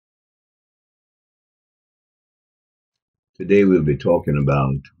Today we'll be talking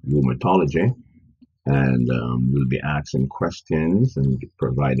about rheumatology and we'll be asking questions and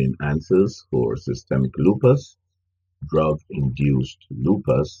providing answers for systemic lupus, drug-induced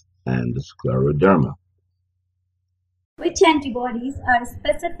lupus, and scleroderma. Which antibodies are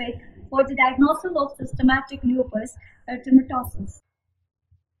specific for the diagnosis of systematic lupus erythematosus?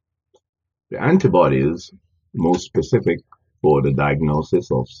 The antibodies most specific for the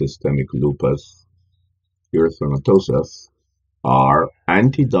diagnosis of systemic lupus erythematosus are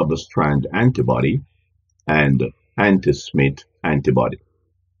anti-double-strand antibody and anti-Smith antibody.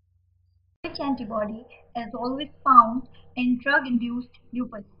 Which antibody is always found in drug-induced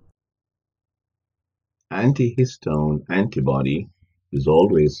lupus? Anti-histone antibody is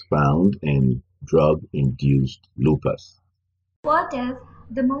always found in drug-induced lupus. What is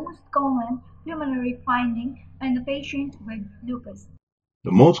the most common pulmonary finding in a patient with lupus?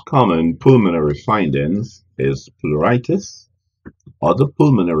 The most common pulmonary findings is pleuritis. Other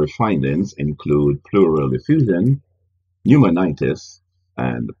pulmonary findings include pleural effusion, pneumonitis,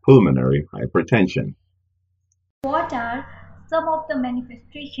 and pulmonary hypertension. What are some of the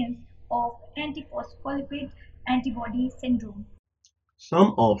manifestations of antiphospholipid antibody syndrome?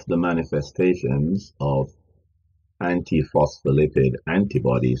 Some of the manifestations of antiphospholipid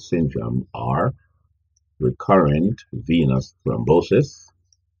antibody syndrome are recurrent venous thrombosis,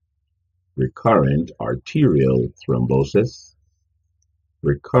 recurrent arterial thrombosis,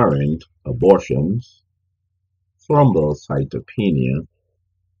 recurrent abortions, thrombocytopenia,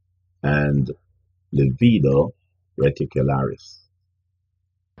 and livedo reticularis.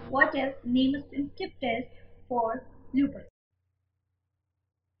 What is name sensitive test for lupus?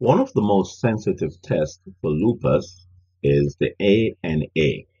 One of the most sensitive tests for lupus is the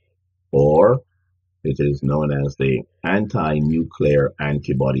ANA, or it is known as the anti-nuclear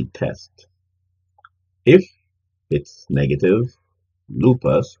antibody test. If it's negative,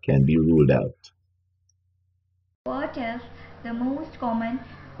 lupus can be ruled out. What is the most common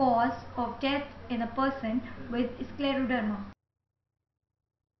cause of death in a person with scleroderma?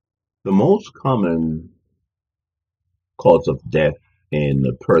 The most common cause of death in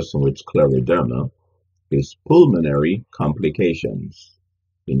a person with scleroderma is pulmonary complications,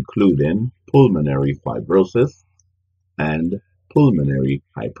 including pulmonary fibrosis and pulmonary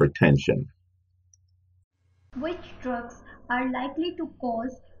hypertension. Which drugs are likely to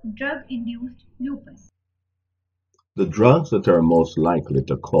cause drug-induced lupus? The drugs that are most likely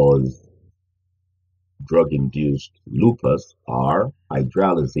to cause drug-induced lupus are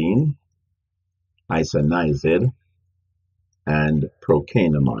hydralazine, isoniazid, and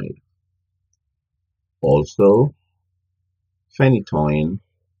procainamide. Also, phenytoin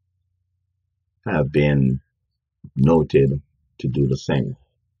have been noted to do the same.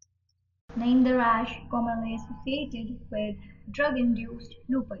 Name the rash commonly associated with drug-induced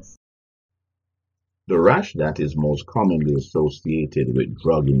lupus. The rash that is most commonly associated with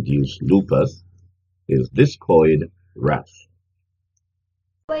drug-induced lupus is discoid rash.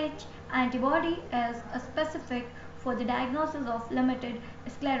 Which antibody is specific for the diagnosis of limited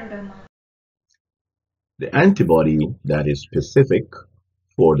scleroderma? The antibody that is specific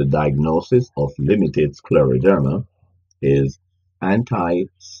for the diagnosis of limited scleroderma is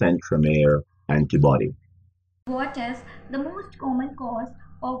anti-centromere antibody. What is the most common cause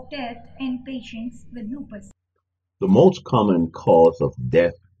of death in patients with lupus? The most common cause of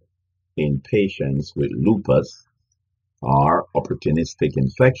death in patients with lupus are opportunistic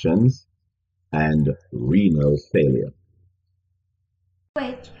infections and renal failure.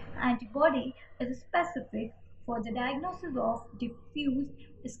 Which antibody is specific for the diagnosis of diffuse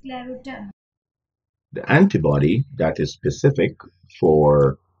scleroderma? The antibody that is specific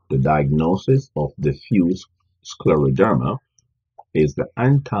for the diagnosis of diffuse scleroderma is the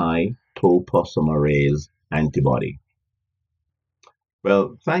anti-topoisomerase antibody.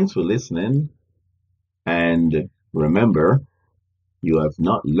 Well, thanks for listening, and remember, you have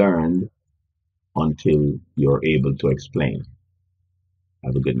not learned until you're able to explain.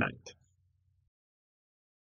 Have a good night.